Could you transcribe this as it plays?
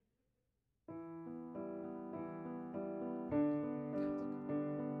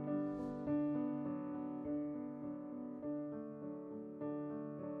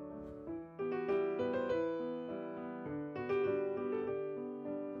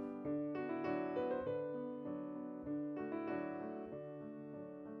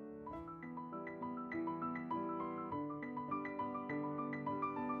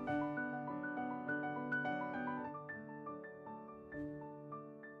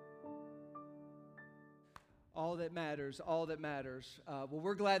All that matters, all that matters. Well,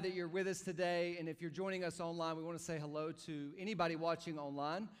 we're glad that you're with us today, and if you're joining us online, we want to say hello to anybody watching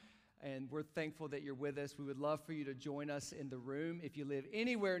online, and we're thankful that you're with us. We would love for you to join us in the room. If you live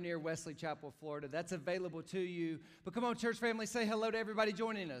anywhere near Wesley Chapel, Florida, that's available to you. But come on, church family, say hello to everybody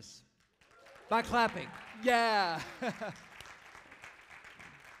joining us by clapping. Yeah.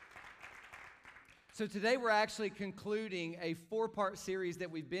 So today we're actually concluding a 4-part series that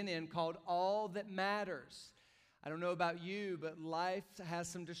we've been in called All That Matters. I don't know about you, but life has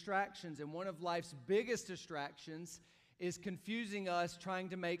some distractions, and one of life's biggest distractions is confusing us, trying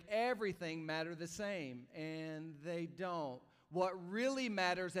to make everything matter the same, and they don't. What really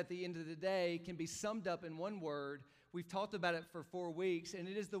matters at the end of the day can be summed up in one word. We've talked about it for 4 weeks, and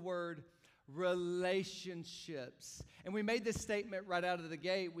it is the word relationships. And we made this statement right out of the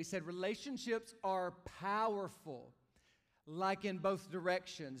gate. We said relationships are powerful, like in both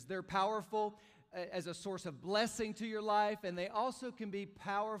directions. They're powerful as a source of blessing to your life, and they also can be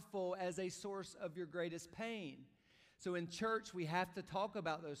powerful as a source of your greatest pain. So in church, we have to talk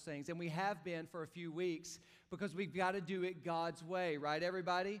about those things, and we have been for a few weeks because we've got to do it God's way, right,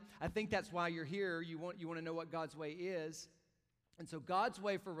 everybody? I think that's why you're here. You want to know what God's way is. And so God's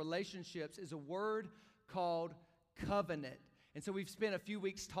way for relationships is a word called covenant. And so we've spent a few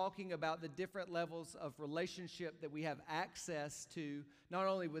weeks talking about the different levels of relationship that we have access to, not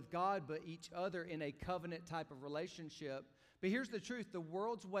only with God, but each other in a covenant type of relationship. But here's the truth. The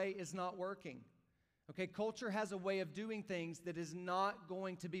world's way is not working. Okay, culture has a way of doing things that is not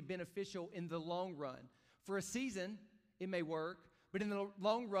going to be beneficial in the long run. For a season, it may work. But in the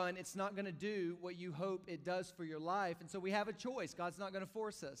long run, it's not going to do what you hope it does for your life. And so we have a choice. God's not going to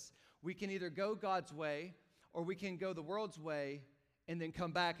force us. We can either go God's way or we can go the world's way and then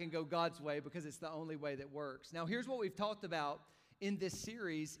come back and go God's way because it's the only way that works. Now, here's what we've talked about in this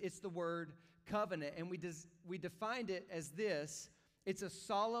series. It's the word covenant. And we defined it as this. It's a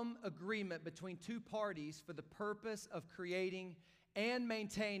solemn agreement between two parties for the purpose of creating and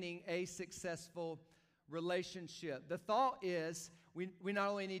maintaining a successful relationship. The thought is we not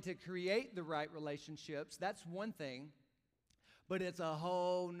only need to create the right relationships, that's one thing, but it's a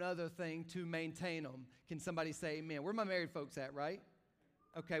whole nother thing to maintain them. Can somebody say amen? Where my married folks at, right?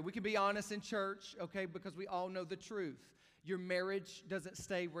 Okay, we can be honest in church, okay, because we all know the truth. Your marriage doesn't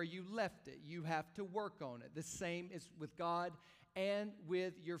stay where you left it. You have to work on it. The same is with God and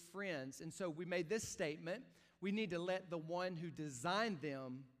with your friends. And so we made this statement. We need to let the one who designed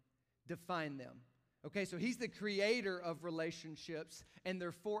them define them. Okay, so he's the creator of relationships, and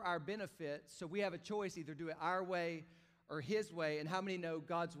they're for our benefit. So we have a choice, either do it our way or his way. And how many know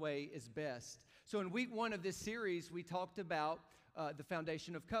God's way is best? So in week 1 of this series, we talked about the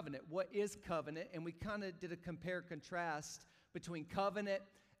foundation of covenant. What is covenant? And we kind of did a compare-contrast between covenant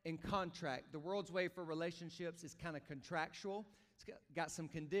and contract. The world's way for relationships is kind of contractual. It's got some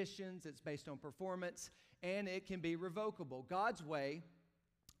conditions. It's based on performance, and it can be revocable. God's way,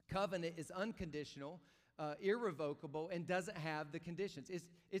 covenant, is unconditional, irrevocable, and doesn't have the conditions.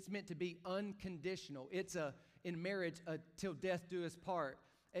 It's meant to be unconditional. It's in marriage, till death do us part.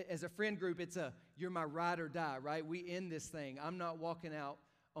 As a friend group, it's you're my ride or die, right? We end this thing. I'm not walking out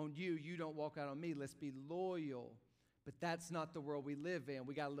on you. You don't walk out on me. Let's be loyal. But that's not the world we live in.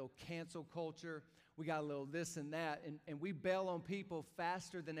 We got a little cancel culture. We got a little this and that. And we bail on people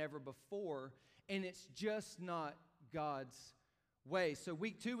faster than ever before. And it's just not God's way. So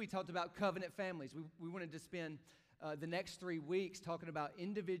week 2, we talked about covenant families. We wanted to spend the next 3 weeks talking about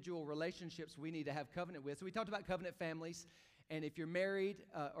individual relationships we need to have covenant with. So we talked about covenant families. And if you're married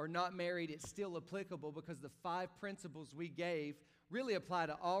or not married, it's still applicable because the 5 principles we gave really apply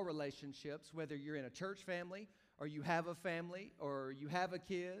to all relationships, whether you're in a church family or you have a family or you have a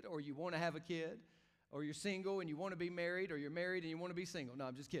kid or you want to have a kid or you're single and you want to be married or you're married and you want to be single. No,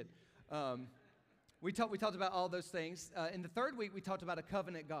 I'm just kidding. We talked about all those things. In the 3rd week, we talked about a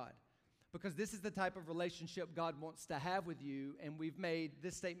covenant God because this is the type of relationship God wants to have with you, and we've made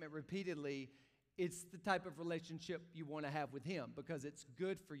this statement repeatedly. It's the type of relationship you want to have with him because it's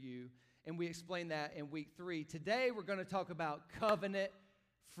good for you, and we explained that in week 3. Today, we're going to talk about covenant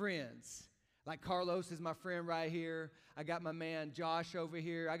friends. Like Carlos is my friend right here. I got my man Josh over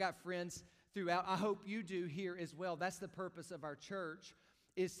here. I got friends throughout. I hope you do here as well. That's the purpose of our church,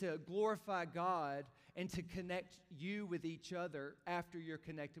 is to glorify God and to connect you with each other after you're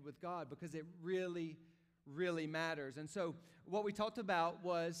connected with God because it really, really matters. And so what we talked about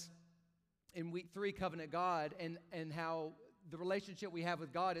was in week 3, covenant God, and how the relationship we have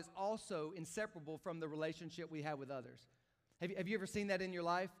with God is also inseparable from the relationship we have with others. Have you ever seen that in your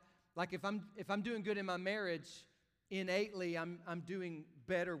life? Like if I'm doing good in my marriage, innately I'm doing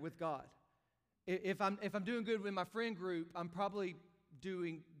better with God. If I'm doing good with my friend group, I'm probably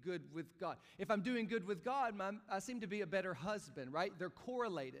doing good with God. If I'm doing good with God, I seem to be a better husband, right? They're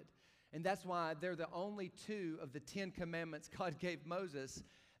correlated. And that's why they're the only two of the 10 commandments God gave Moses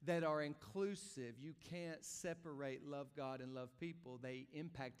that are inclusive. You can't separate love God and love people. They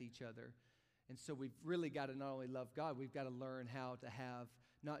impact each other. And so we've really got to not only love God, we've got to learn how to have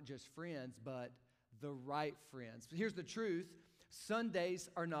not just friends, but the right friends. But here's the truth. Sundays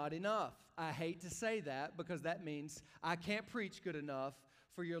are not enough. I hate to say that because that means I can't preach good enough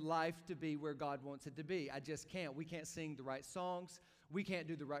for your life to be where God wants it to be. I just can't. We can't sing the right songs. We can't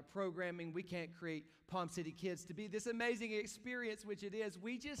do the right programming. We can't create Palm City Kids to be this amazing experience, which it is.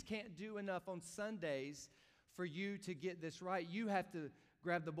 We just can't do enough on Sundays for you to get this right. You have to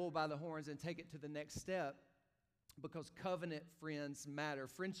grab the bull by the horns and take it to the next step because covenant friends matter.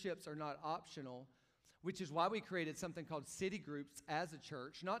 Friendships are not optional, which is why we created something called city groups as a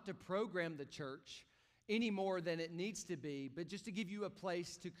church, not to program the church any more than it needs to be, but just to give you a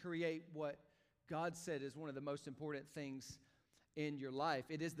place to create what God said is one of the most important things in your life.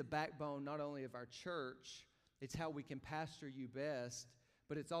 It is the backbone not only of our church, it's how we can pastor you best,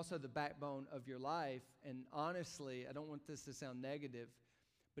 but it's also the backbone of your life. And honestly, I don't want this to sound negative,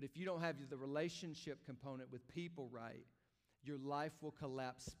 but if you don't have the relationship component with people right, your life will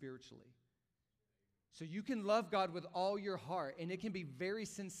collapse spiritually. So you can love God with all your heart, and it can be very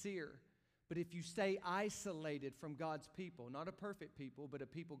sincere. But if you stay isolated from God's people, not a perfect people, but a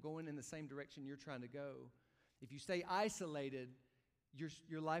people going in the same direction you're trying to go, if you stay isolated,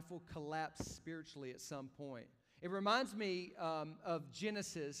 your life will collapse spiritually at some point. It reminds me of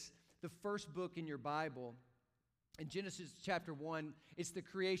Genesis, the first book in your Bible. In Genesis chapter 1, it's the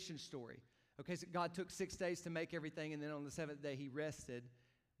creation story. Okay, so God took 6 days to make everything, and then on the 7th day he rested.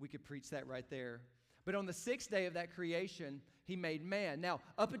 We could preach that right there. But on the 6th day of that creation, he made man. Now,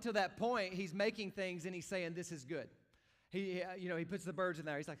 up until that point, he's making things and he's saying, this is good. He puts the birds in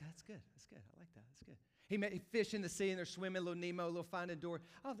there. He's like, that's good. I like that. That's good. He made fish in the sea and they're swimming, little Nemo, little Finding Dory.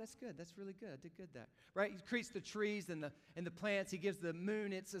 Oh, that's good. That's really good. I did good there. Right? He creates the trees and the plants. He gives the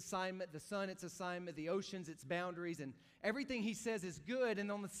moon its assignment, the sun its assignment, the oceans its boundaries, and everything he says is good.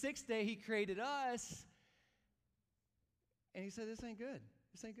 And on the 6th day, he created us. And he said, this ain't good.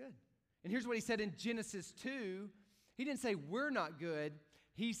 This ain't good. And here's what he said in Genesis 2. He didn't say we're not good.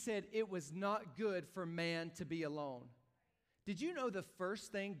 He said it was not good for man to be alone. Did you know the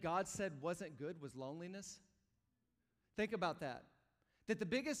first thing God said wasn't good was loneliness? Think about that. That the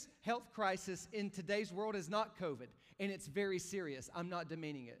biggest health crisis in today's world is not COVID, and it's very serious. I'm not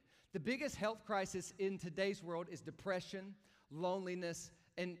demeaning it. The biggest health crisis in today's world is depression, loneliness,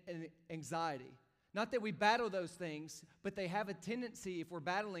 and anxiety. Not that we battle those things, but they have a tendency, if we're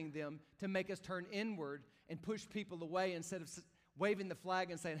battling them, to make us turn inward and push people away instead of waving the flag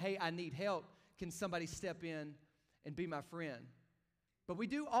and saying, hey, I need help. Can somebody step in and be my friend? But we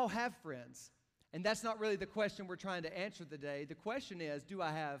do all have friends. And that's not really the question we're trying to answer today. The question is, do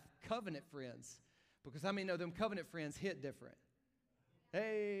I have covenant friends? Because how many know them covenant friends hit different?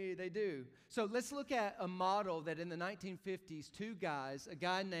 Hey, they do. So let's look at a model that in the 1950s, two guys, a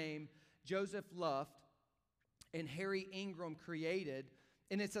guy named Joseph Luft and Harry Ingram created.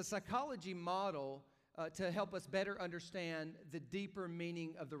 And it's a psychology model to help us better understand the deeper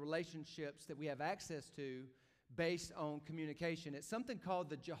meaning of the relationships that we have access to based on communication. It's something called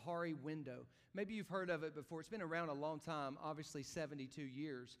the Johari window. Maybe you've heard of it before. It's been around a long time, obviously 72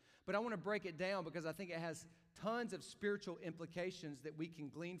 years. But I want to break it down because I think it has tons of spiritual implications that we can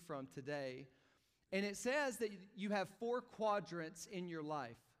glean from today. And it says that you have 4 quadrants in your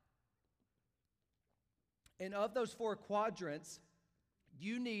life. And of those 4 quadrants,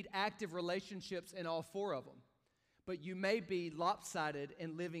 you need active relationships in all 4 of them. But you may be lopsided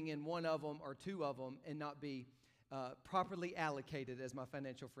in living in one of them or 2 of them and not be properly allocated, as my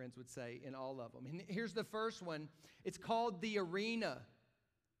financial friends would say, in all of them. And here's the first one. It's called the arena.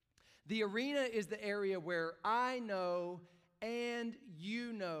 The arena is the area where I know and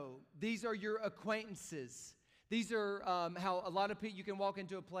you know. These are your acquaintances. These are how a lot of people, you can walk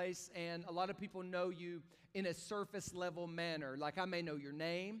into a place and a lot of people know you in a surface level manner. Like I may know your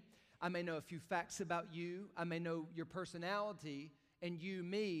name. I may know a few facts about you. I may know your personality and you,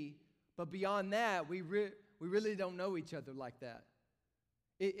 me. But beyond that, we really don't know each other like that.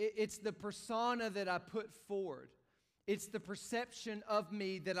 It's the persona that I put forward. It's the perception of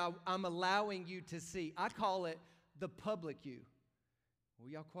me that I'm allowing you to see. I call it the public you. Well,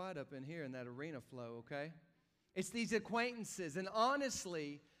 y'all quiet up in here in that arena flow, okay? It's these acquaintances. And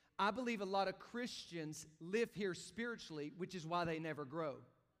honestly, I believe a lot of Christians live here spiritually, which is why they never grow.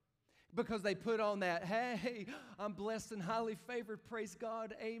 Because they put on that, hey, I'm blessed and highly favored, praise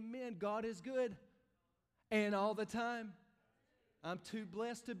God, amen, God is good. And all the time, I'm too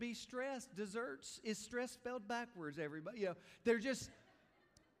blessed to be stressed. Desserts is stress spelled backwards, everybody. You know, they're just,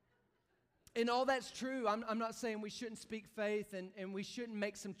 and all that's true. I'm not saying we shouldn't speak faith and we shouldn't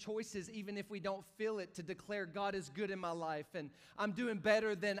make some choices even if we don't feel it to declare God is good in my life and I'm doing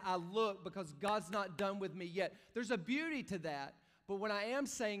better than I look because God's not done with me yet. There's a beauty to that. But what I am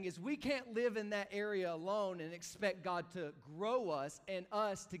saying is we can't live in that area alone and expect God to grow us and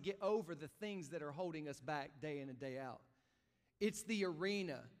us to get over the things that are holding us back day in and day out. It's the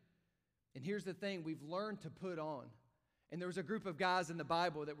arena. And here's the thing, we've learned to put on. And there was a group of guys in the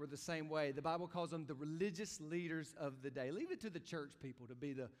Bible that were the same way. The Bible calls them the religious leaders of the day. Leave it to the church people to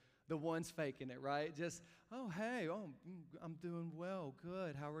be the ones faking it, right? Just, I'm doing well,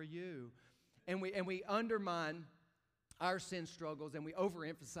 good, how are you? And we undermine our sin struggles, and we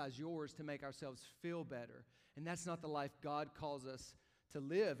overemphasize yours to make ourselves feel better. And that's not the life God calls us to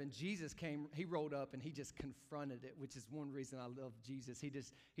live. And Jesus came, he rolled up, and he just confronted it, which is one reason I love Jesus. He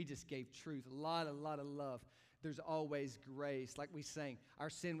just gave truth, a lot of love. There's always grace. Like we sang, our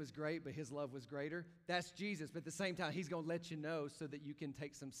sin was great, but his love was greater. That's Jesus. But at the same time, he's going to let you know so that you can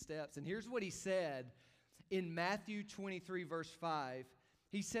take some steps. And here's what he said in Matthew 23, verse 5.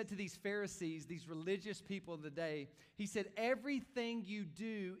 He said to these Pharisees, these religious people of the day, he said, everything you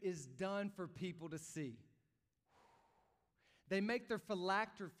do is done for people to see. They make their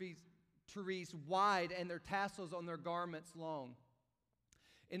phylacteries wide and their tassels on their garments long.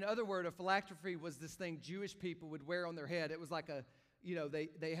 In other words, a phylactery was this thing Jewish people would wear on their head. It was like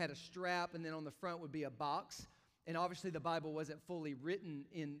they had a strap, and then on the front would be a box. And obviously the Bible wasn't fully written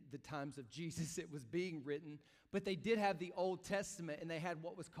in the times of Jesus. It was being written. But they did have the Old Testament, and they had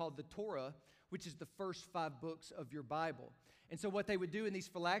what was called the Torah, which is the first 5 books of your Bible. And so what they would do in these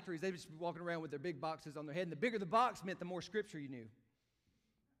phylacteries, they would just be walking around with their big boxes on their head. And the bigger the box meant the more scripture you knew.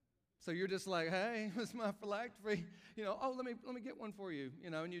 So you're just like, hey, what's my phylactery? Let me get one for you.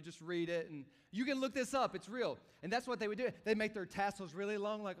 And you just read it, and you can look this up. It's real. And that's what they would do. They make their tassels really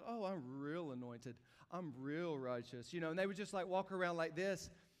long, like, oh, I'm real anointed. I'm real righteous. And they would just like walk around like this,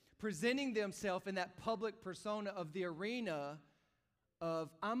 presenting themselves in that public persona of the arena of,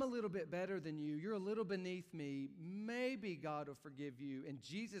 I'm a little bit better than you. You're a little beneath me. Maybe God will forgive you. And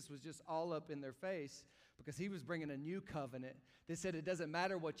Jesus was just all up in their face because he was bringing a new covenant that said it doesn't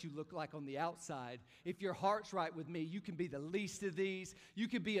matter what you look like on the outside. If your heart's right with me, you can be the least of these. You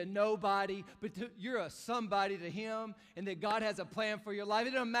can be a nobody, but you're a somebody to him, and that God has a plan for your life.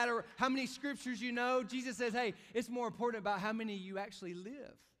 It doesn't matter how many scriptures you know. Jesus says, hey, it's more important about how many you actually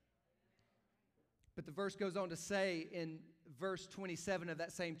live. But the verse goes on to say in verse 27 of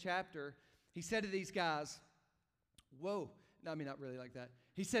that same chapter, he said to these guys, woe. No, I mean, not really like that.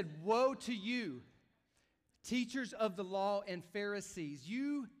 He said, woe to you, teachers of the law and Pharisees,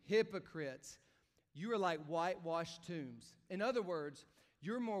 you hypocrites. You are like whitewashed tombs. In other words,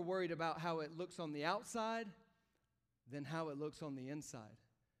 you're more worried about how it looks on the outside than how it looks on the inside.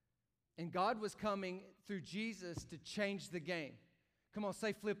 And God was coming through Jesus to change the game. Come on,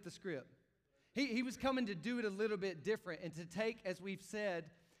 say flip the script. He was coming to do it a little bit different and to take, as we've said,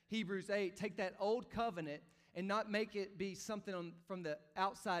 Hebrews 8, take that old covenant and not make it be something from the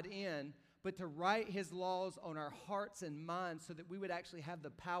outside in, but to write his laws on our hearts and minds so that we would actually have the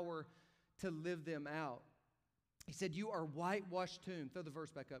power to live them out. He said, you are whitewashed tombs. Throw the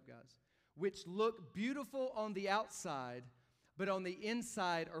verse back up, guys. Which look beautiful on the outside, but on the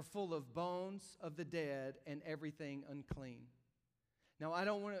inside are full of bones of the dead and everything unclean. Now, I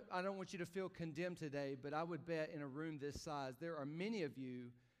don't want you to feel condemned today, but I would bet in a room this size, there are many of you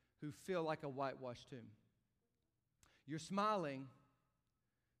who feel like a whitewashed tomb. You're smiling,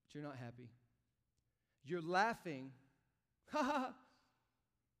 but you're not happy. You're laughing, ha ha,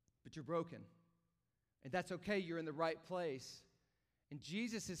 but you're broken. And that's okay, you're in the right place. And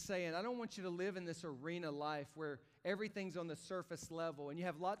Jesus is saying, I don't want you to live in this arena life where everything's on the surface level and you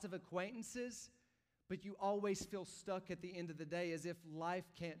have lots of acquaintances, but you always feel stuck at the end of the day as if life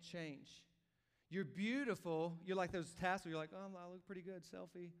can't change. You're beautiful. You're like those tassels. You're like, oh, I look pretty good.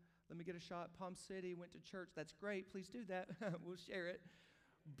 Selfie. Let me get a shot. Palm City, went to church. That's great. Please do that. We'll share it.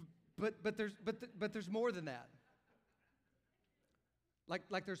 But there's more than that.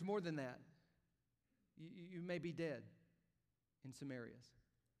 Like there's more than that. You may be dead in some areas.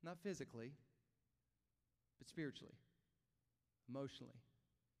 Not physically, but spiritually, emotionally,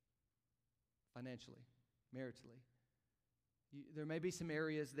 financially, maritally. There may be some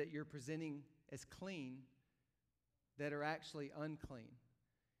areas that you're presenting as clean that are actually unclean.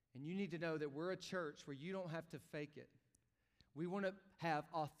 And you need to know that we're a church where you don't have to fake it. We want to have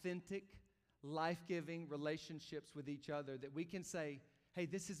authentic, life-giving relationships with each other that we can say, hey,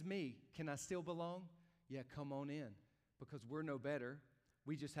 this is me. Can I still belong? Yeah, come on in, because we're no better.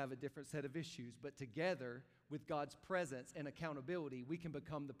 We just have a different set of issues. But together, with God's presence and accountability, we can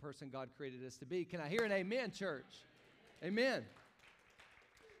become the person God created us to be. Can I hear an amen, church? Amen.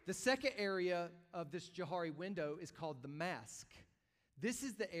 The second area of this Johari window is called the mask. This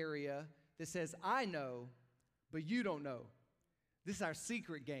is the area that says, I know, but you don't know. This is our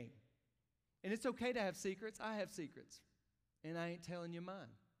secret game. And it's okay to have secrets. I have secrets. And I ain't telling you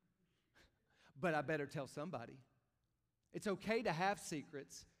mine. But I better tell somebody. It's okay to have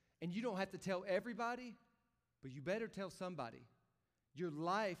secrets, and you don't have to tell everybody, but you better tell somebody. Your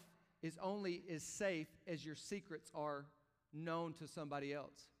life is only as safe as your secrets are known to somebody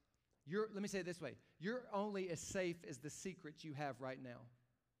else. Let me say it this way. You're only as safe as the secrets you have right now.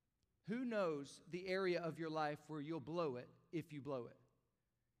 Who knows the area of your life where you'll blow it if you blow it?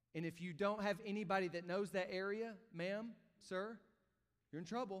 And if you don't have anybody that knows that area, ma'am, sir, you're in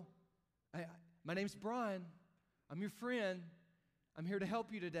trouble. My name's Brian. I'm your friend. I'm here to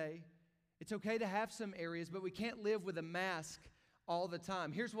help you today. It's okay to have some areas, but we can't live with a mask all the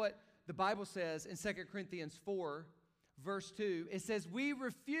time. Here's what the Bible says in 2 Corinthians 4, verse 2. It says, we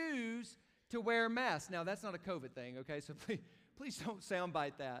refuse to wear masks. Now, that's not a COVID thing, okay? So please don't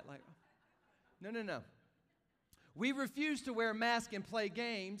soundbite that. Like, no. We refuse to wear a mask and play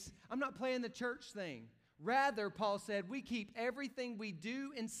games. I'm not playing the church thing. Rather, Paul said, we keep everything we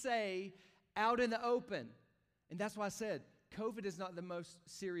do and say out in the open. And that's why I said, COVID is not the most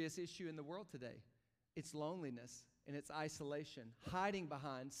serious issue in the world today. It's loneliness and it's isolation, hiding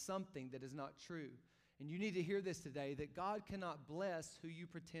behind something that is not true. And you need to hear this today, that God cannot bless who you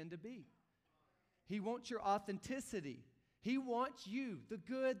pretend to be. He wants your authenticity. He wants you, the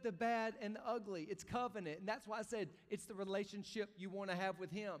good, the bad, and the ugly. It's covenant. And that's why I said it's the relationship you want to have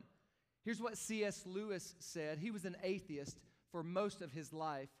with Him. Here's what C.S. Lewis said. He was an atheist for most of his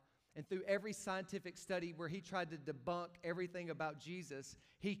life. And through every scientific study where he tried to debunk everything about Jesus,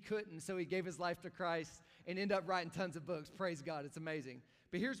 he couldn't. So he gave his life to Christ and ended up writing tons of books. Praise God. It's amazing.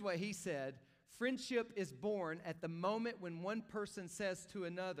 But here's what he said. Friendship is born at the moment when one person says to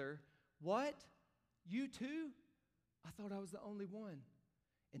another, what? You too? I thought I was the only one.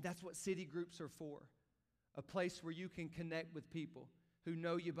 And that's what city groups are for. A place where you can connect with people who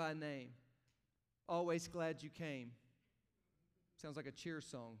know you by name. Always glad you came. Sounds like a cheer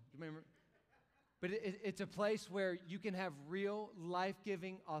song. Do you remember? But it's a place where you can have real,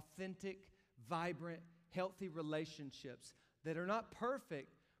 life-giving, authentic, vibrant, healthy relationships that are not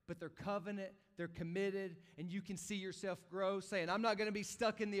perfect, but they're covenant, they're committed, and you can see yourself grow, saying, I'm not going to be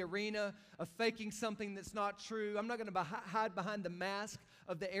stuck in the arena of faking something that's not true. I'm not going to hide behind the mask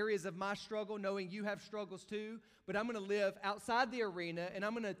of the areas of my struggle, knowing you have struggles too, but I'm going to live outside the arena, and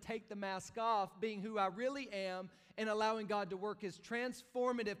I'm going to take the mask off, being who I really am, and allowing God to work His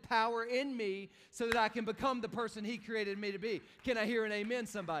transformative power in me so that I can become the person He created me to be. Can I hear an amen,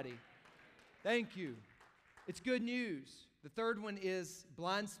 somebody? Thank you. It's good news. The third one is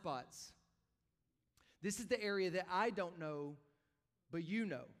blind spots. This is the area that I don't know, but you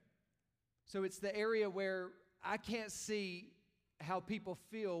know. So it's the area where I can't see how people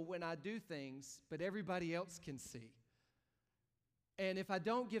feel when I do things, but everybody else can see. And if I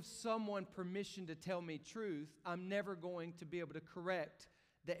don't give someone permission to tell me truth, I'm never going to be able to correct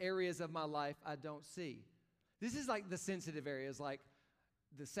the areas of my life I don't see. This is like the sensitive areas, like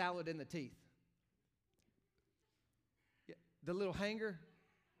the salad in the teeth. The little hanger.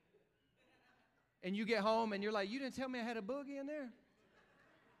 And you get home and you're like, you didn't tell me I had a boogie in there?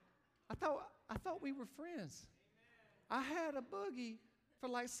 I thought we were friends. I had a boogie for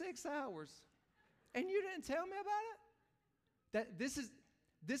like 6 hours. And you didn't tell me about it?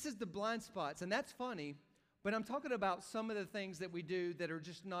 This is the blind spots, and that's funny, but I'm talking about some of the things that we do that are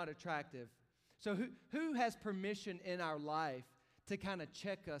just not attractive. So who has permission in our life to kind of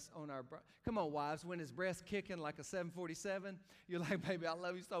check us on our come on, wives, when his breast's kicking like a 747, you're like, baby, I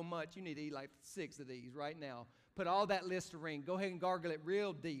love you so much, you need to eat like 6 of these right now. Put all that Listerine, go ahead and gargle it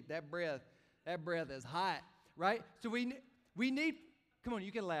real deep. That breath is hot, right? So we need, come on,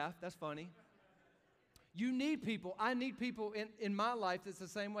 you can laugh, that's funny. You need people. I need people in my life that's the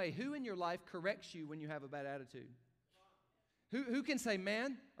same way. Who in your life corrects you when you have a bad attitude? Who can say,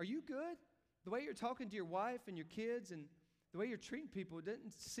 man, are you good? The way you're talking to your wife and your kids and the way you're treating people, it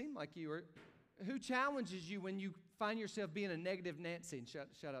doesn't seem like you. Or who challenges you when you find yourself being a negative Nancy? And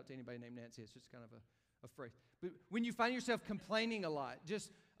shout out to anybody named Nancy. It's just kind of a phrase. But when you find yourself complaining a lot,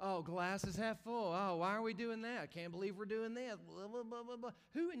 just Oh, glass is half full. Oh, why are we doing that? I can't believe we're doing that. Blah, blah, blah, blah, blah.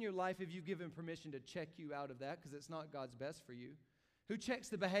 Who in your life have you given permission to check you out of that because it's not God's best for you? Who checks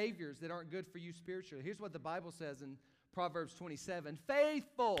the behaviors that aren't good for you spiritually? Here's what the Bible says in Proverbs 27.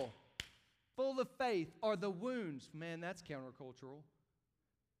 Faithful, full of faith are the wounds. Man, that's countercultural.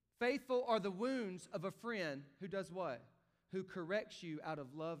 Faithful are the wounds of a friend who does what? Who corrects you out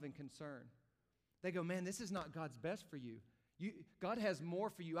of love and concern. They go, man, this is not God's best for you. God has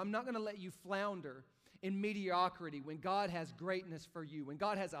more for you. I'm not going to let you flounder in mediocrity when God has greatness for you, when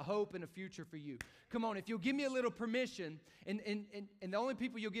God has a hope and a future for you. Come on, if you'll give me a little permission, and the only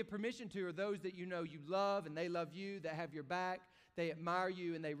people you'll give permission to are those that you know you love and they love you, that have your back, they admire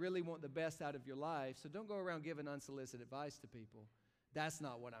you, and they really want the best out of your life. So don't go around giving unsolicited advice to people. That's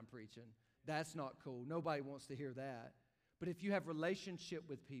not what I'm preaching. That's not cool. Nobody wants to hear that. But if you have relationship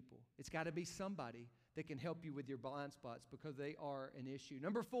with people, it's got to be somebody that can help you with your blind spots because they are an issue.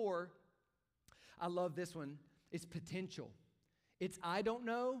 Number 4, I love this one. It's potential. It's I don't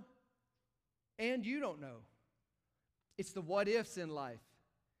know and you don't know. It's the what ifs in life.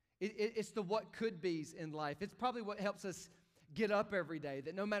 It's the what could be's in life. It's probably what helps us get up every day,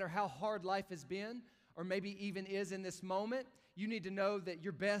 that no matter how hard life has been or maybe even is in this moment, you need to know that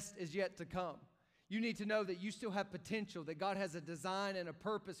your best is yet to come. You need to know that you still have potential, that God has a design and a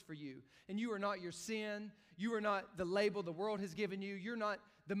purpose for you. And you are not your sin. You are not the label the world has given you. You're not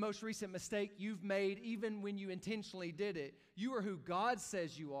the most recent mistake you've made, even when you intentionally did it. You are who God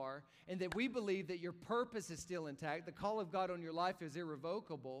says you are, and that we believe that your purpose is still intact. The call of God on your life is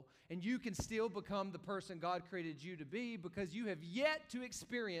irrevocable, and you can still become the person God created you to be because you have yet to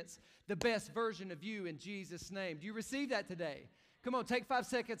experience the best version of you in Jesus' name. Do you receive that today? Come on, take 5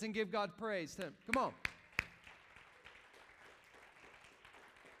 seconds and give God praise. Come on.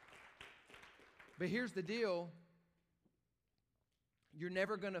 But here's the deal. You're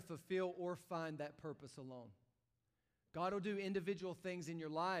never going to fulfill or find that purpose alone. God will do individual things in your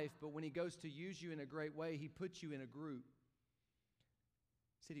life, but when He goes to use you in a great way, He puts you in a group.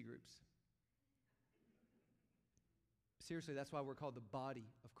 City groups. Seriously, that's why we're called the body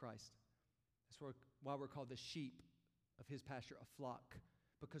of Christ. That's why we're called the sheep of His pasture, a flock,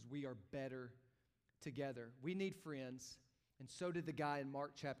 because we are better together. We need friends, and so did the guy in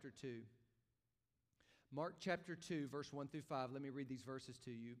Mark chapter 2. Mark chapter 2, verse 1 through 5. Let me read these verses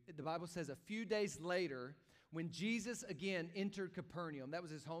to you. The Bible says, a few days later, when Jesus again entered Capernaum, that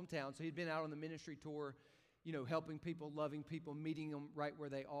was his hometown, so he'd been out on the ministry tour, helping people, loving people, meeting them right where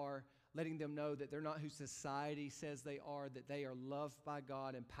they are, letting them know that they're not who society says they are, that they are loved by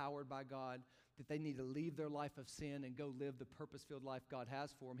God, empowered by God, that they need to leave their life of sin and go live the purpose-filled life God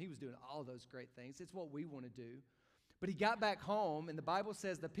has for them. He was doing all those great things. It's what we want to do. But he got back home, and the Bible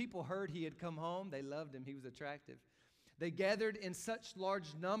says the people heard he had come home. They loved him. He was attractive. They gathered in such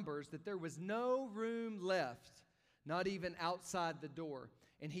large numbers that there was no room left, not even outside the door.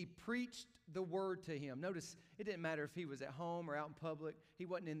 And he preached the word to him. Notice, it didn't matter if he was at home or out in public. He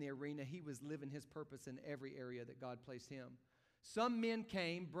wasn't in the arena. He was living his purpose in every area that God placed him. Some men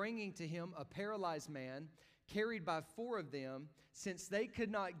came, bringing to him a paralyzed man, carried by 4 of them. Since they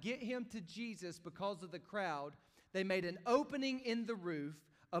could not get him to Jesus because of the crowd, they made an opening in the roof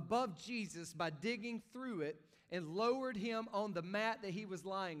above Jesus by digging through it and lowered him on the mat that he was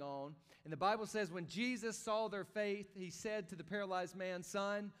lying on. And the Bible says when Jesus saw their faith, he said to the paralyzed man,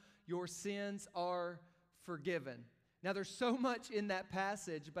 "Son, your sins are forgiven." Now there's so much in that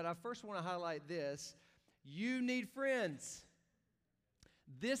passage, but I first want to highlight this. You need friends.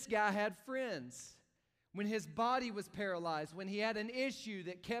 This guy had friends. When his body was paralyzed, when he had an issue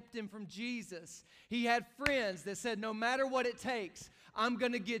that kept him from Jesus, he had friends that said, no matter what it takes, I'm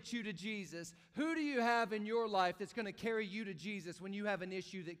going to get you to Jesus. Who do you have in your life that's going to carry you to Jesus when you have an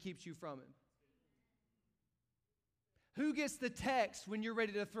issue that keeps you from him? Who gets the text when you're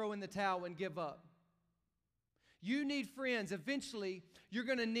ready to throw in the towel and give up? You need friends. Eventually, you're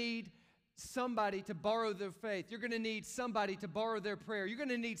going to need somebody to borrow their faith. You're going to need somebody to borrow their prayer. You're going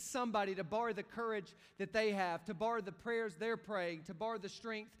to need somebody to borrow the courage that they have, to borrow the prayers they're praying, to borrow the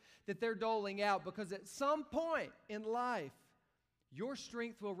strength that they're doling out, because at some point in life, your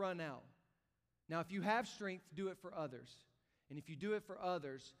strength will run out. Now, if you have strength, do it for others. And if you do it for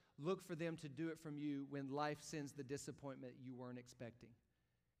others, look for them to do it from you when life sends the disappointment you weren't expecting.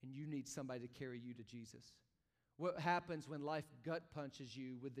 And you need somebody to carry you to Jesus. What happens when life gut punches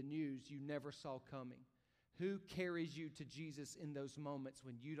you with the news you never saw coming? Who carries you to Jesus in those moments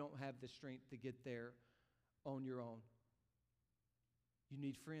when you don't have the strength to get there on your own? You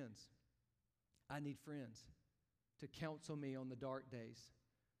need friends. I need friends to counsel me on the dark days,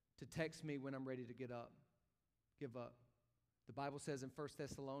 to text me when I'm ready to give up. The Bible says in 1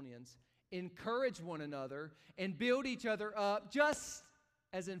 Thessalonians, encourage one another and build each other up, just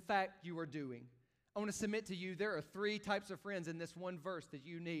as in fact you are doing. I want to submit to you, there are 3 types of friends in this one verse that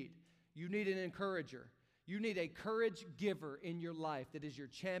you need. You need an encourager. You need a courage giver in your life that is your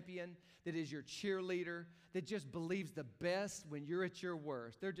champion, that is your cheerleader, that just believes the best when you're at your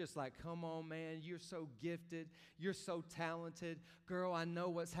worst. They're just like, come on, man, you're so gifted. You're so talented. Girl, I know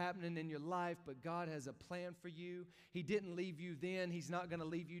what's happening in your life, but God has a plan for you. He didn't leave you then. He's not going to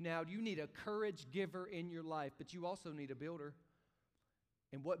leave you now. You need a courage giver in your life, but you also need a builder.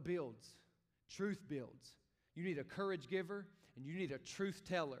 And what builds? Truth builds. You need a courage giver, and you need a truth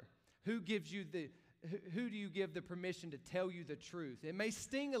teller. Who do you give the permission to tell you the truth? It may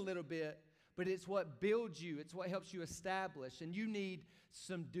sting a little bit, but it's what builds you. It's what helps you establish. And you need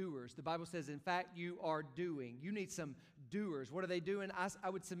some doers. The Bible says, in fact, you are doing. You need some doers. What are they doing? I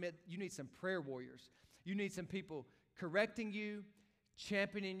would submit you need some prayer warriors. You need some people correcting you,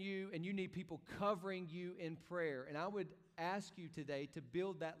 championing you, and you need people covering you in prayer. And I would ask you today to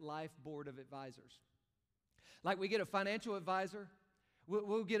build that life board of advisors. Like we get a financial advisor,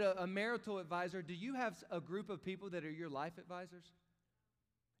 we'll get a marital advisor. Do you have a group of people that are your life advisors?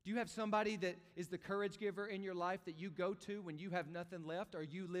 Do you have somebody that is the courage giver in your life that you go to when you have nothing left? Or are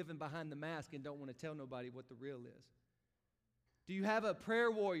you living behind the mask and don't want to tell nobody what the real is? Do you have a prayer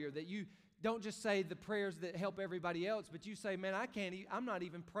warrior that you don't just say the prayers that help everybody else, but you say, man, I'm not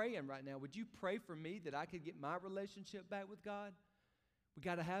even praying right now. Would you pray for me that I could get my relationship back with God? We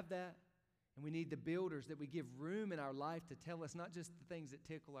got to have that. And we need the builders that we give room in our life to tell us not just the things that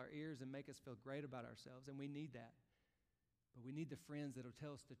tickle our ears and make us feel great about ourselves, and we need that. But we need the friends that will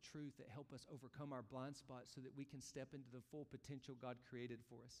tell us the truth, that help us overcome our blind spots so that we can step into the full potential God created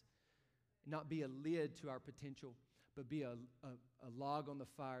for us. Not be a lid to our potential, but be a log on the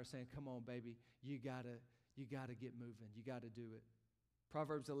fire saying, come on, baby, you gotta get moving. You got to do it.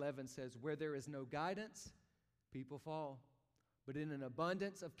 Proverbs 11 says, where there is no guidance, people fall. But in an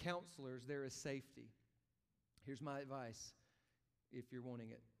abundance of counselors, there is safety. Here's my advice, if you're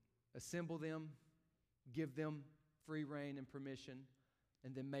wanting it. Assemble them, give them free rein and permission,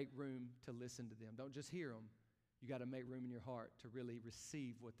 and then make room to listen to them. Don't just hear them. You got to make room in your heart to really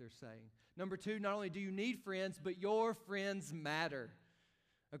receive what they're saying. Number 2, not only do you need friends, but your friends matter.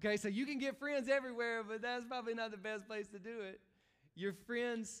 Okay, so you can get friends everywhere, but that's probably not the best place to do it. Your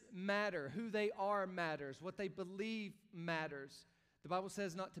friends matter. Who they are matters. What they believe matters. The Bible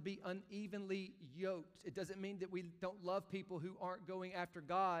says not to be unevenly yoked. It doesn't mean that we don't love people who aren't going after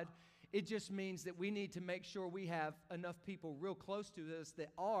God. It just means that we need to make sure we have enough people real close to us that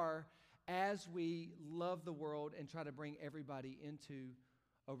are, as we love the world and try to bring everybody into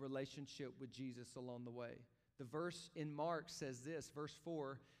a relationship with Jesus along the way. The verse in Mark says this, verse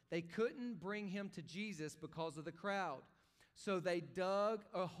 4, they couldn't bring him to Jesus because of the crowd. So they dug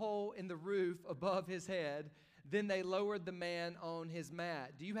a hole in the roof above his head. Then they lowered the man on his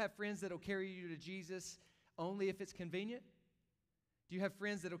mat. Do you have friends that will carry you to Jesus only if it's convenient? Do you have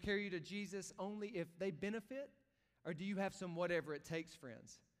friends that will carry you to Jesus only if they benefit? Or do you have some whatever it takes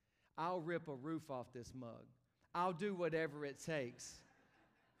friends? I'll rip a roof off this mug. I'll do whatever it takes.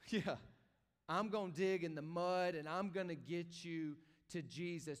 Yeah. I'm going to dig in the mud and I'm going to get you to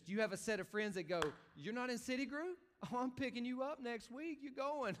Jesus. Do you have a set of friends that go, you're not in City Group? Oh, I'm picking you up next week. You're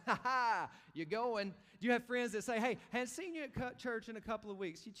going. Ha ha. You're going. Do you have friends that say, hey, haven't seen you at church in a couple of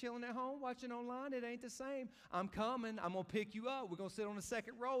weeks. You chilling at home, watching online? It ain't the same. I'm coming. I'm going to pick you up. We're going to sit on the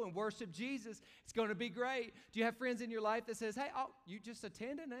second row and worship Jesus. It's going to be great. Do you have friends in your life that says, hey, oh, you just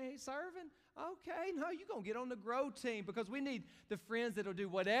attending? They ain't serving? Okay, no, you're going to get on the grow team, because we need the friends that will do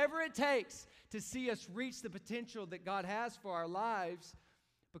whatever it takes to see us reach the potential that God has for our lives,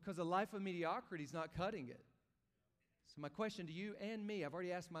 because a life of mediocrity is not cutting it. So my question to you and me, I've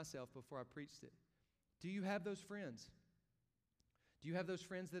already asked myself before I preached it. Do you have those friends? Do you have those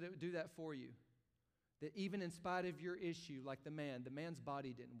friends that do that for you? That even in spite of your issue, like the man's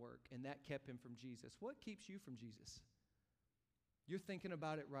body didn't work, and that kept him from Jesus. What keeps you from Jesus? You're thinking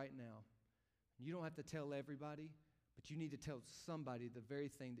about it right now. You don't have to tell everybody, but you need to tell somebody the very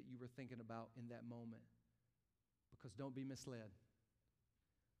thing that you were thinking about in that moment. Because don't be misled.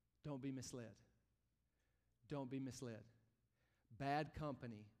 Don't be misled. Don't be misled. Bad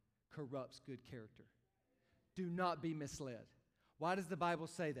company corrupts good character. Do not be misled. Why does the Bible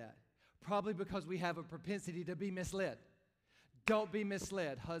say that? Probably because we have a propensity to be misled. Don't be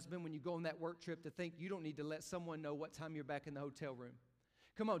misled, husband, when you go on that work trip, to think you don't need to let someone know what time you're back in the hotel room.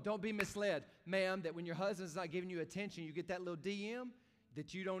 Come on, don't be misled, ma'am, that when your husband's not giving you attention, you get that little DM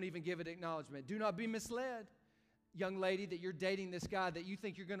that you don't even give it acknowledgement. Do not be misled. young lady, that you're dating this guy that you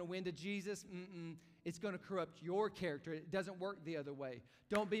think you're going to win to Jesus, it's going to corrupt your character. It doesn't work the other way.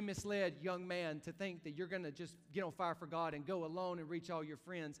 Don't be misled, young man, to think that you're going to just get on fire for God and go alone and reach all your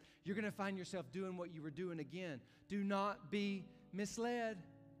friends. You're going to find yourself doing what you were doing again. Do not be misled.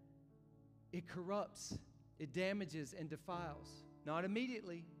 It corrupts, it damages and defiles. Not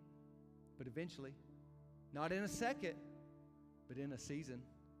immediately, but eventually. Not in a second, but in a season.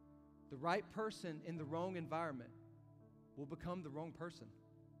 The right person in the wrong environment will become the wrong person.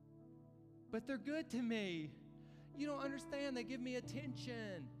 But they're good to me. You don't understand. They give me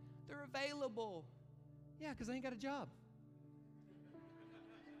attention. They're available. Yeah, because I ain't got a job.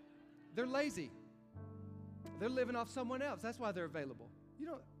 They're lazy. They're living off someone else. That's why they're available.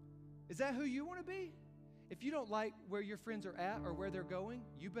 Is that who you want to be? If you don't like where your friends are at or where they're going,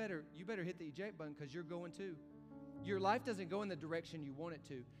 you better hit the eject button, because you're going too. Your life doesn't go in the direction you want it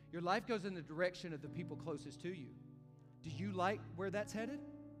to. Your life goes in the direction of the people closest to you. Do you like where that's headed?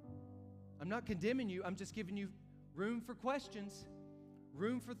 I'm not condemning you. I'm just giving you room for questions,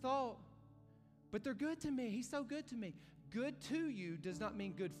 room for thought. But they're good to me. He's so good to me. Good to you does not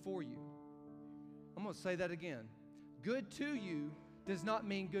mean good for you. I'm going to say that again. Good to you does not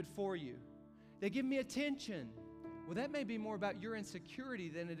mean good for you. They give me attention. Well, that may be more about your insecurity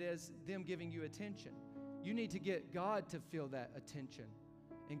than it is them giving you attention. You need to get God to feel that attention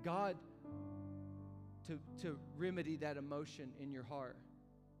and God to remedy that emotion in your heart.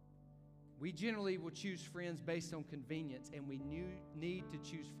 We generally will choose friends based on convenience, and we need to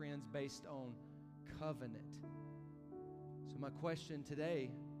choose friends based on covenant. So my question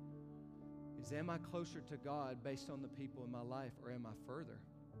today is, am I closer to God based on the people in my life, or am I further?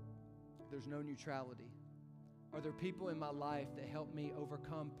 There's no neutrality. Are there people in my life that help me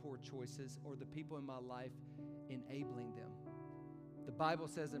overcome poor choices, or the people in my life enabling them? The Bible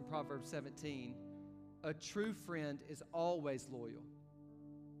says in Proverbs 17, a true friend is always loyal.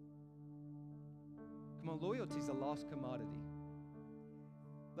 Come on, loyalty is a lost commodity.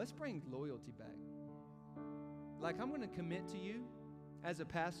 Let's bring loyalty back. Like, I'm going to commit to you as a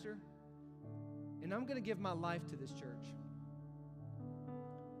pastor, and I'm going to give my life to this church.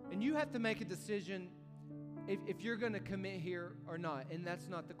 And you have to make a decision if you're going to commit here or not, and that's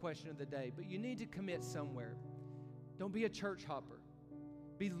not the question of the day, but you need to commit somewhere. Don't be a church hopper.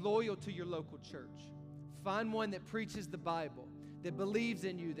 Be loyal to your local church. Find one that preaches the Bible, that believes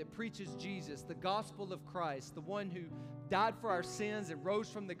in you, that preaches Jesus, the gospel of Christ, the one who died for our sins and rose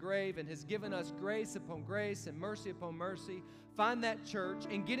from the grave and has given us grace upon grace and mercy upon mercy. Find that church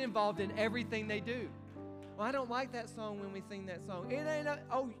and get involved in everything they do. Well, I don't like that song when we sing that song.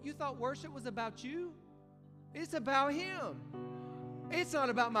 You thought worship was about you? It's about Him. It's not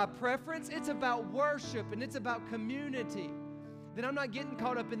about my preference. It's about worship, and it's about community. Then I'm not getting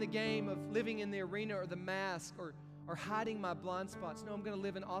caught up in the game of living in the arena or the mask or hiding my blind spots. No, I'm going to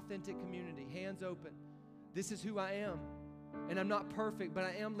live in authentic community, hands open. This is who I am. And I'm not perfect, but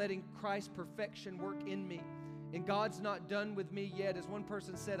I am letting Christ's perfection work in me. And God's not done with me yet. As one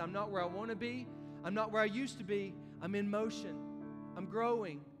person said, I'm not where I want to be. I'm not where I used to be. I'm in motion. I'm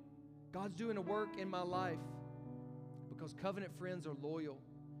growing. God's doing a work in my life, because covenant friends are loyal.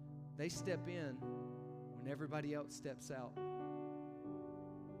 They step in when everybody else steps out.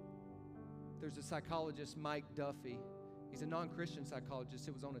 There's a psychologist, Mike Duffy. He's a non-Christian psychologist.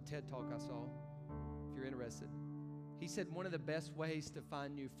 It was on a TED Talk I saw, if you're interested. He said one of the best ways to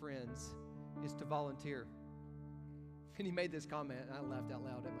find new friends is to volunteer. And he made this comment, and I laughed out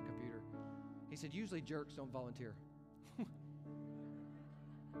loud at my computer. He said, usually jerks don't volunteer.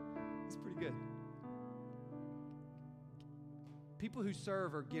 It's pretty good. People who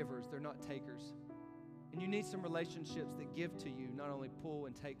serve are givers. They're not takers. And you need some relationships that give to you, not only pull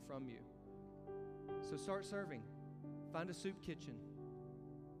and take from you. So start serving. Find a soup kitchen.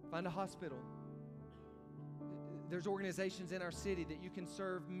 Find a hospital. There's organizations in our city that you can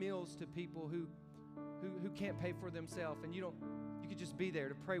serve meals to people who can't pay for themselves, and you could just be there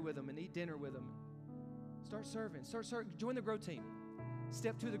to pray with them and eat dinner with them. Start serving. Start serving. Join the Grow team.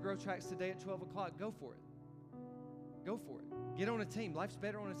 Step 2 of the Grow Tracks today at 12 o'clock. Go for it. Go for it. Get on a team. Life's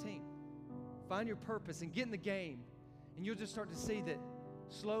better on a team. Find your purpose and get in the game, and you'll just start to see that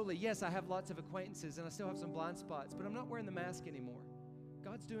slowly, yes, I have lots of acquaintances and I still have some blind spots, but I'm not wearing the mask anymore.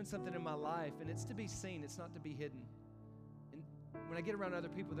 God's doing something in my life, and it's to be seen. It's not to be hidden. And when I get around other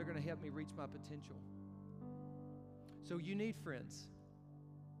people, they're going to help me reach my potential. So you need friends,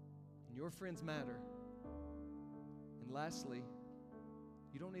 and your friends matter. And lastly,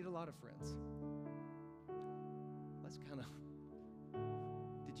 you don't need a lot of friends. Let's kind of,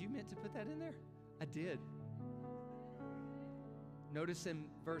 did you meant to put that in there? I did. Notice in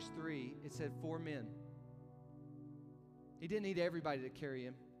verse 3, it said 4 men. He didn't need everybody to carry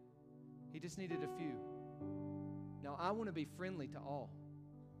him. He just needed a few. Now, I want to be friendly to all.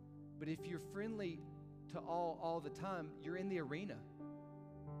 But if you're friendly to all the time, you're in the arena.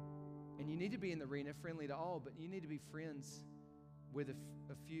 And you need to be in the arena, friendly to all, but you need to be friends with a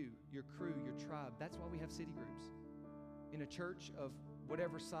few, your crew, your tribe. That's why we have city groups. In a church of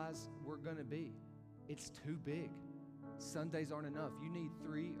whatever size we're going to be, it's too big. Sundays aren't enough. You need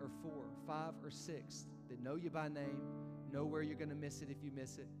 3 or 4, 5 or 6 that know you by name, know where you're going to miss it if you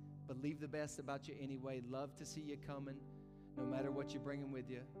miss it, believe the best about you anyway, love to see you coming, no matter what you're bringing with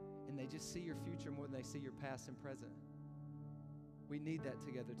you, and they just see your future more than they see your past and present. We need that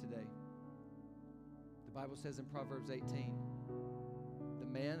together today. The Bible says in Proverbs 18, the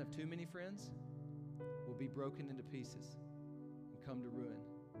man of too many friends will be broken into pieces and come to ruin.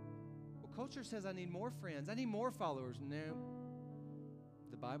 Well, culture says I need more friends. I need more followers. No.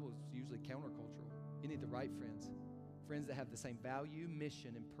 The Bible is usually countercultural. You need the right friends. Friends that have the same value,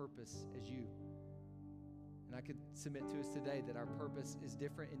 mission, and purpose as you. And I could submit to us today that our purpose is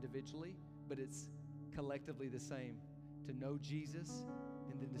different individually, but it's collectively the same, to know Jesus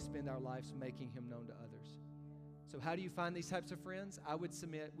and then to spend our lives making him known to others. So how do you find these types of friends? I would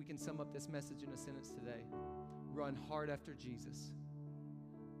submit we can sum up this message in a sentence today. Run hard after Jesus.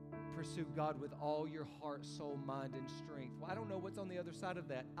 Pursue God with all your heart, soul, mind, and strength. Well, I don't know what's on the other side of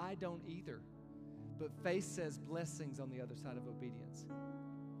that. I don't either. But faith says blessings on the other side of obedience.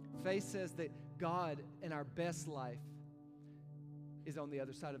 Faith says that God in our best life is on the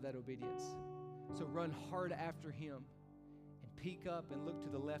other side of that obedience. So run hard after him and peek up and look to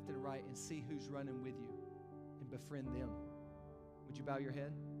the left and right and see who's running with you and befriend them. Would you bow your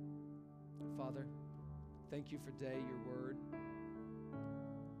head? Father, thank you for today, your word.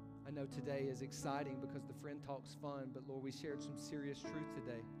 I know today is exciting because the friend talk's fun, but Lord, we shared some serious truth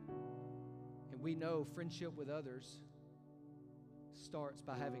today. And we know friendship with others starts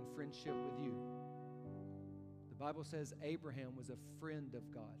by having friendship with you. The Bible says Abraham was a friend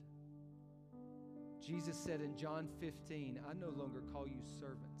of God. Jesus said in John 15, I no longer call you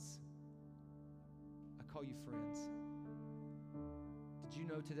servants. I call you friends. Did you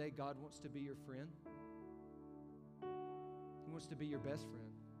know today God wants to be your friend? He wants to be your best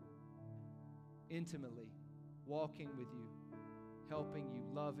friend. Intimately, walking with you, helping you,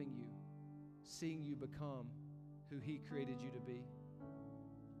 loving you, seeing you become who he created you to be.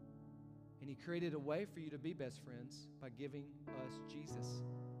 And he created a way for you to be best friends by giving us Jesus,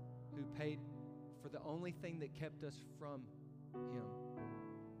 who paid for the only thing that kept us from him,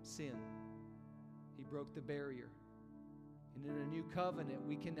 sin. He broke the barrier. And in a new covenant,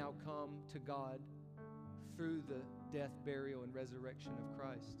 we can now come to God through the death, burial, and resurrection of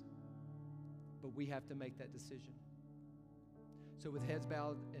Christ. But we have to make that decision. So with heads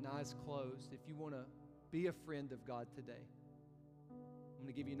bowed and eyes closed, if you want to be a friend of God today, I'm going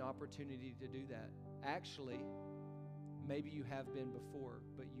to give you an opportunity to do that. Actually, maybe you have been before,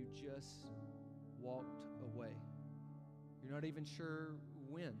 but you just walked away. You're not even sure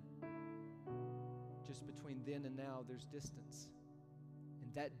when. Just between then and now, there's distance.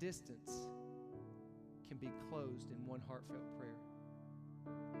 And that distance can be closed in one heartfelt prayer.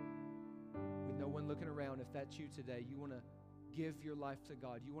 With no one looking around, if that's you today, you want to give your life to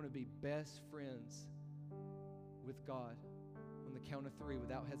God. You want to be best friends with God. On the count of 3,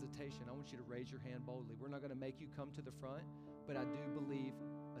 without hesitation, I want you to raise your hand boldly. We're not going to make you come to the front, but I do believe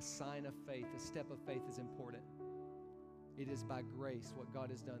a sign of faith, a step of faith is important. It is by grace what God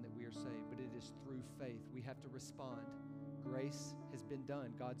has done that we are saved, but it is through faith. We have to respond. Grace has been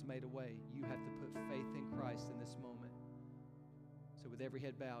done. God's made a way. You have to put faith in Christ in this moment. So with every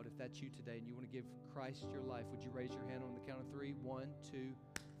head bowed, if that's you today and you want to give Christ your life, would you raise your hand on the count of 3? 1, 2,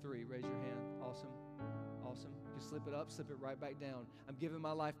 3. Raise your hand. Awesome. Awesome. You can slip it up, slip it right back down. I'm giving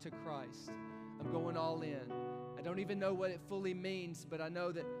my life to Christ. I'm going all in. I don't even know what it fully means, but I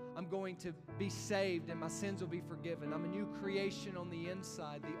know that I'm going to be saved and my sins will be forgiven. I'm a new creation on the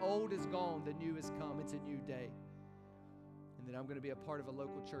inside. The old is gone, the new has come. It's a new day. And that I'm going to be a part of a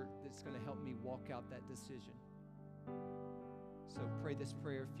local church that's going to help me walk out that decision. So pray this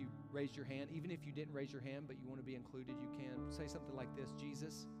prayer if you raised your hand. Even if you didn't raise your hand, but you want to be included, you can. Say something like this: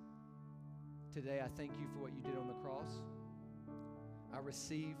 Jesus, today I thank you for what you did on the cross. I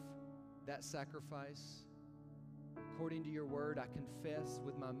receive that sacrifice. According to your word, I confess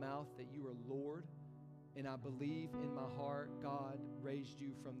with my mouth that you are Lord, and I believe in my heart God raised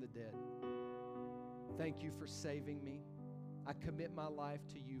you from the dead. Thank you for saving me. I commit my life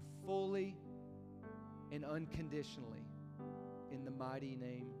to you fully and unconditionally in the mighty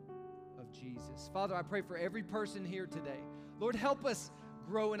name of Jesus. Father, I pray for every person here today. Lord, help us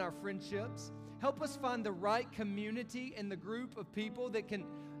grow in our friendships. Help us find the right community and the group of people that can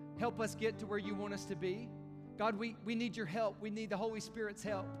help us get to where you want us to be. God, we need your help. We need the Holy Spirit's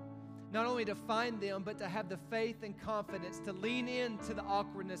help. Not only to find them, but to have the faith and confidence to lean into the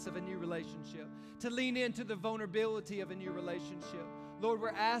awkwardness of a new relationship, to lean into the vulnerability of a new relationship. Lord, we're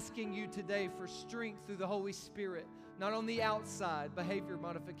asking you today for strength through the Holy Spirit, not on the outside, behavior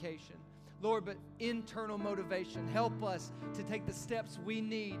modification, Lord, but internal motivation. Help us to take the steps we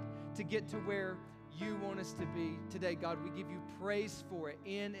need to get to where you want us to be today. God, we give you praise for it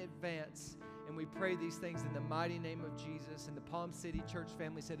in advance. And we pray these things in the mighty name of Jesus. And the Palm City Church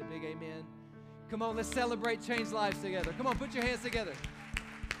family said a big amen. Come on, let's celebrate Change Lives together. Come on, put your hands together.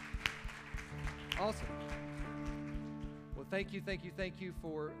 Awesome. Well, thank you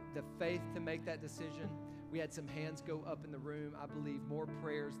for the faith to make that decision. We had some hands go up in the room. I believe more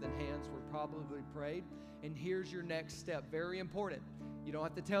prayers than hands were probably prayed. And here's your next step. Very important. You don't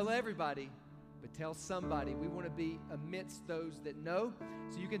have to tell everybody, but tell somebody. We want to be amidst those that know.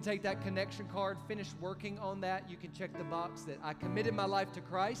 So you can take that connection card, finish working on that. You can check the box that I committed my life to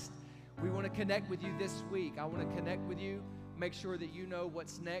Christ. We want to connect with you this week. I want to connect with you, make sure that you know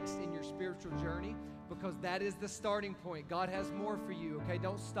what's next in your spiritual journey, because that is the starting point. God has more for you, okay?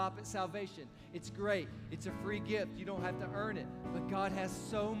 Don't stop at salvation. It's great. It's a free gift. You don't have to earn it. But God has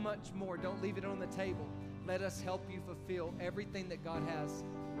so much more. Don't leave it on the table. Let us help you fulfill everything that God has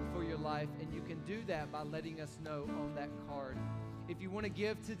for your life, and you can do that by letting us know on that card. If you want to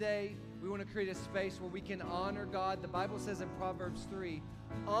give today, we want to create a space where we can honor God. The Bible says in Proverbs 3,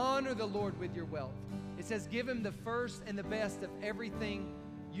 honor the Lord with your wealth. It says give him the first and the best of everything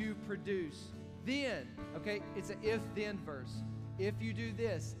you produce. Then, okay, it's an if-then verse. If you do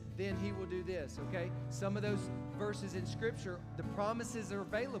this, then he will do this, okay? Some of those verses in Scripture, the promises are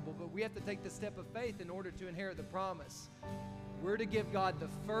available, but we have to take the step of faith in order to inherit the promise. We're to give God the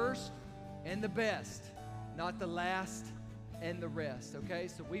first and the best, not the last and the rest, okay?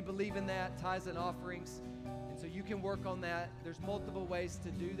 So we believe in that, tithes and offerings, and so you can work on that. There's multiple ways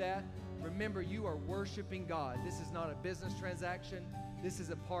to do that. Remember, you are worshiping God. This is not a business transaction. This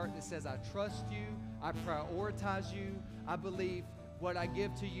is a part that says, I trust you, I prioritize you, I believe what I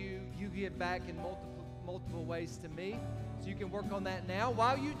give to you, you give back in multiple ways to me. So you can work on that now.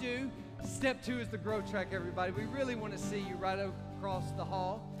 While you do, step 2 is the Grow Track, everybody. We really want to see you right across the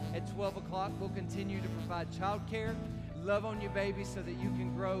hall at 12 o'clock. We'll continue to provide childcare, love on your baby so that you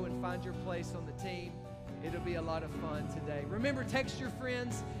can grow and find your place on the team. It'll be a lot of fun today. Remember, text your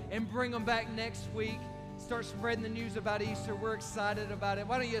friends and bring them back next week. Start spreading the news about Easter. We're excited about it.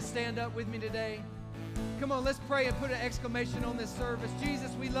 Why don't you stand up with me today? Come on, let's pray and put an exclamation on this service.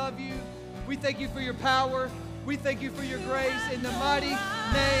 Jesus, we love you. We thank you for your power. We thank you for your grace. In the mighty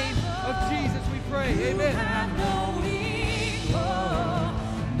name of Jesus, we pray. Amen.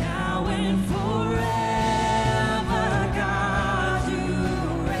 Now and forever, God, you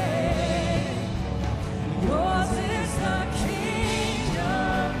reign. Yours is the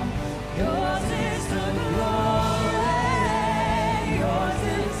kingdom. Yours is the glory. Yours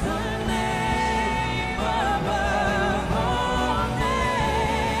is the name above all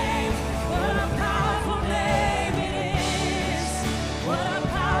names. What a powerful name it is. What a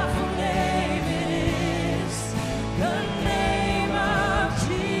powerful name it is. The name of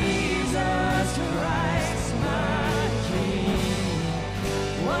Jesus Christ, my King.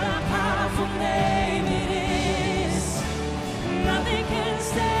 What a powerful name it is. Nothing can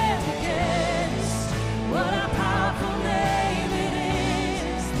stand against. What a powerful name it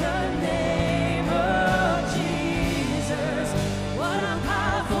is. The name of Jesus. What a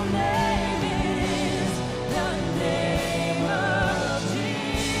powerful name it is. The name of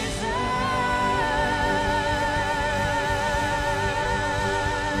Jesus.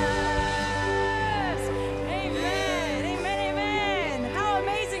 Amen, amen, amen. How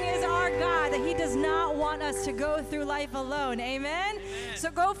amazing is our God that he does not want us to go through life alone. Amen? So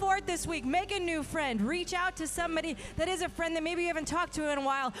go forth this week. Make a new friend. Reach out to somebody that is a friend that maybe you haven't talked to in a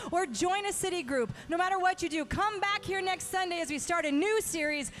while, or join a city group. No matter what you do, come back here next Sunday as we start a new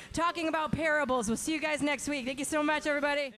series talking about parables. We'll see you guys next week. Thank you so much, everybody.